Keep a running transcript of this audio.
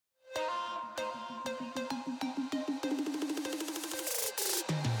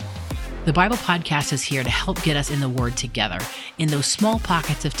The Bible Podcast is here to help get us in the Word together, in those small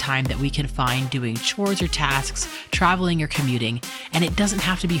pockets of time that we can find doing chores or tasks, traveling or commuting, and it doesn't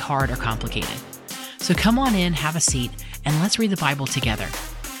have to be hard or complicated. So come on in, have a seat, and let's read the Bible together.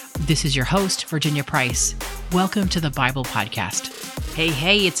 This is your host, Virginia Price. Welcome to the Bible Podcast.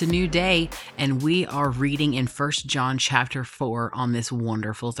 Hey, it's a new day, and we are reading in 1 John chapter 4 on this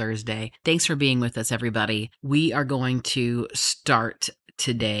wonderful Thursday. Thanks for being with us, everybody. We are going to start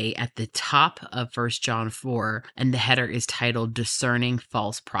today at the top of 1 John 4, and the header is titled Discerning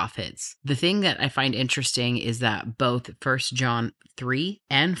False Prophets. The thing that I find interesting is that both 1 John 3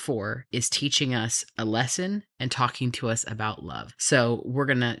 and 4 is teaching us a lesson and talking to us about love. So we're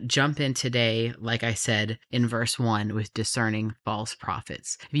going to jump in today, like I said, in verse 1 with discerning false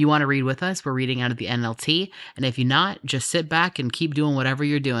prophets. If you want to read with us, we're reading out of the NLT. And if you're not, just sit back and keep doing whatever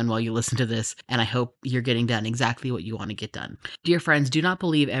you're doing while you listen to this. And I hope you're getting done exactly what you want to get done. Dear friends, do not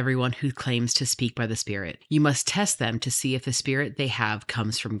believe everyone who claims to speak by the Spirit. You must test them to see if the Spirit they have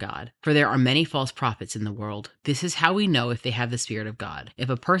comes from God. For there are many false prophets in the world. This is how we know if they have the Spirit of God. If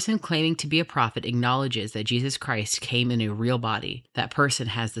a person claiming to be a prophet acknowledges that Jesus Christ came in a real body, that person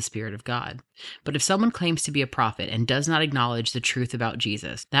has the Spirit of God. But if someone claims to be a prophet and does not acknowledge the truth about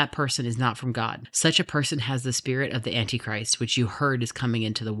Jesus, that person is not from God. Such a person has the spirit of the Antichrist, which you heard is coming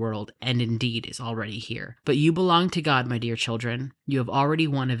into the world, and indeed is already here. But you belong to God, my dear children. You have already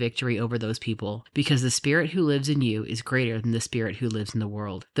won a victory over those people, because the Spirit who lives in you is greater than the Spirit who lives in the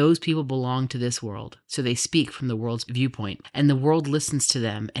world. Those people belong to this world, so they speak from the world's viewpoint, and the world listens to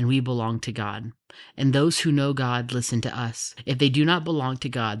them, and we belong to God. And those who know God listen to us. If they do not belong to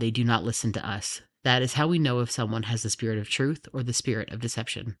God, they do not listen to us. That is how we know if someone has the spirit of truth or the spirit of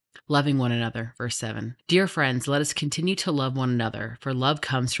deception. Loving one another, verse 7. Dear friends, let us continue to love one another, for love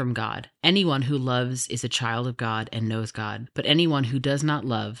comes from God. Anyone who loves is a child of God and knows God. But anyone who does not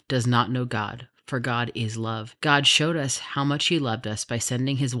love does not know God, for God is love. God showed us how much He loved us by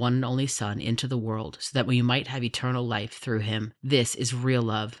sending His one and only Son into the world so that we might have eternal life through Him. This is real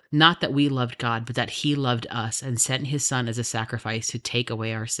love. Not that we loved God, but that He loved us and sent His Son as a sacrifice to take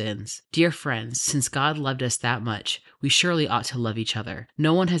away our sins. Dear friends, since God loved us that much, we surely ought to love each other.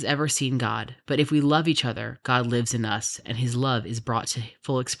 No one has ever seen God, but if we love each other, God lives in us, and His love is brought to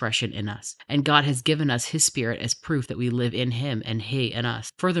full expression in us. And God has given us His Spirit as proof that we live in Him and He in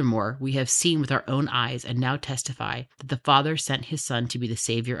us. Furthermore, we have seen with our own eyes and now testify that the Father sent His Son to be the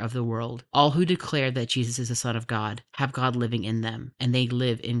Savior of the world. All who declare that Jesus is the Son of God have God living in them, and they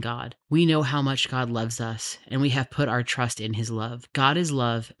live in God. We know how much God loves us, and we have put our trust in His love. God is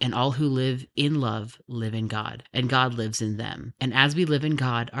love, and all who live in love live in God, and God lives in them. And as we live in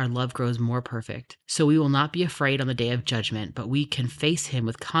God, our love grows more perfect. So we will not be afraid on the day of judgment, but we can face Him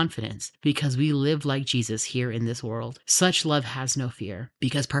with confidence because we live like Jesus here in this world. Such love has no fear,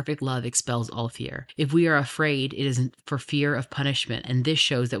 because perfect love expels all fear. If we are afraid, it is for fear of punishment, and this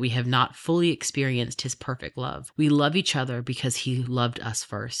shows that we have not fully experienced His perfect love. We love each other because He loved us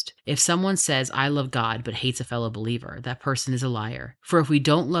first. If someone says, I love God, but hates a fellow believer, that person is a liar. For if we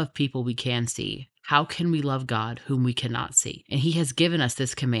don't love people we can see, how can we love God whom we cannot see? And He has given us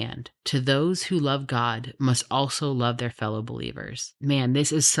this command. To those who love God must also love their fellow believers. Man,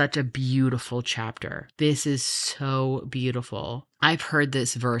 this is such a beautiful chapter. This is so beautiful. I've heard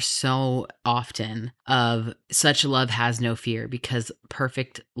this verse so often of such love has no fear because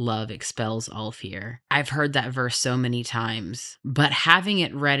perfect love expels all fear. I've heard that verse so many times, but having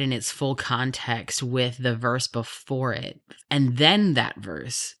it read in its full context with the verse before it and then that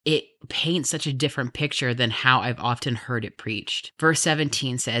verse, it paints such a different picture than how I've often heard it preached. Verse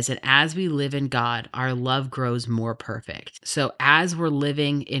 17 says, and as we live in God, our love grows more perfect. So as we're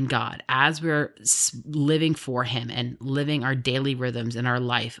living in God, as we're living for Him and living our daily rhythms in our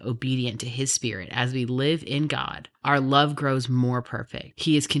life obedient to His Spirit, as we live in God, our love grows more perfect.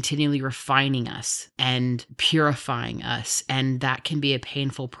 He is continually refining us and purifying us, and that can be a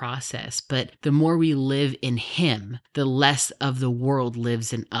painful process. But the more we live in Him, the less of the world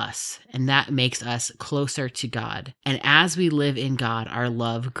lives in us, and that makes us closer to God. And as we live in God, our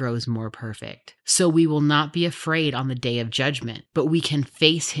love grows more perfect. So we will not be afraid on the day of judgment, but we can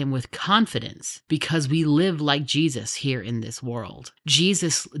face Him with confidence because we live like Jesus here in this world.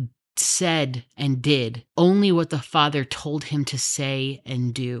 Jesus said and did only what the Father told him to say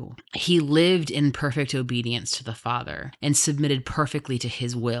and do. He lived in perfect obedience to the Father and submitted perfectly to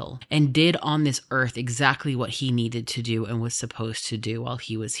his will and did on this earth exactly what he needed to do and was supposed to do while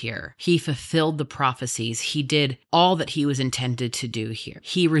he was here. He fulfilled the prophecies. He did all that he was intended to do here.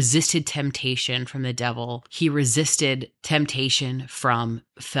 He resisted temptation from the devil. He resisted temptation from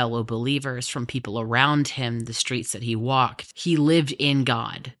fellow believers, from people around him, the streets that he walked. He lived in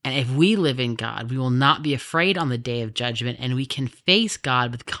God. And If we live in God, we will not be afraid on the day of judgment, and we can face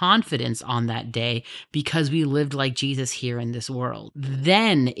God with confidence on that day because we lived like Jesus here in this world.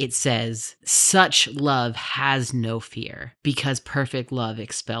 Then it says, such love has no fear, because perfect love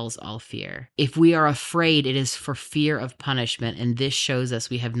expels all fear. If we are afraid, it is for fear of punishment, and this shows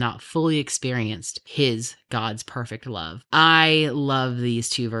us we have not fully experienced God's perfect love. I love these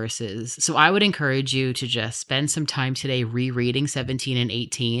two verses. So I would encourage you to just spend some time today rereading 17 and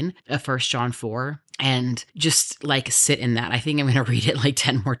 18 of 1 John 4 and just like sit in that. I think I'm going to read it like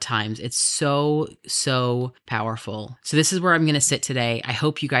 10 more times. It's so, so powerful. So this is where I'm going to sit today. I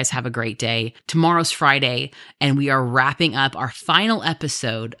hope you guys have a great day. Tomorrow's Friday, and we are wrapping up our final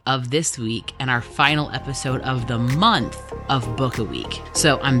episode of this week and our final episode of the month of Book a Week.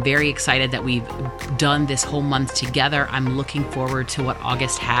 So I'm very excited that we've done this whole month together. I'm looking forward to what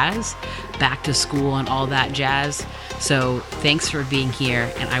August has, back to school and all that jazz. So thanks for being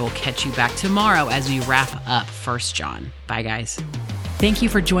here, and I will catch you back tomorrow as we wrap up 1 John. Bye, guys. Thank you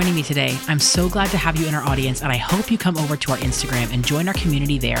for joining me today. I'm so glad to have you in our audience, and I hope you come over to our Instagram and join our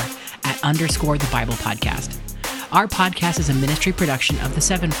community there at _the Bible podcast. Our podcast is a ministry production of The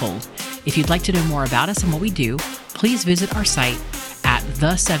Sevenfold. If you'd like to know more about us and what we do, please visit our site at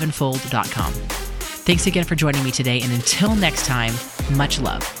thesevenfold.com. Thanks again for joining me today, and until next time, much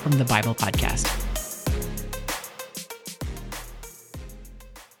love from the Bible Podcast.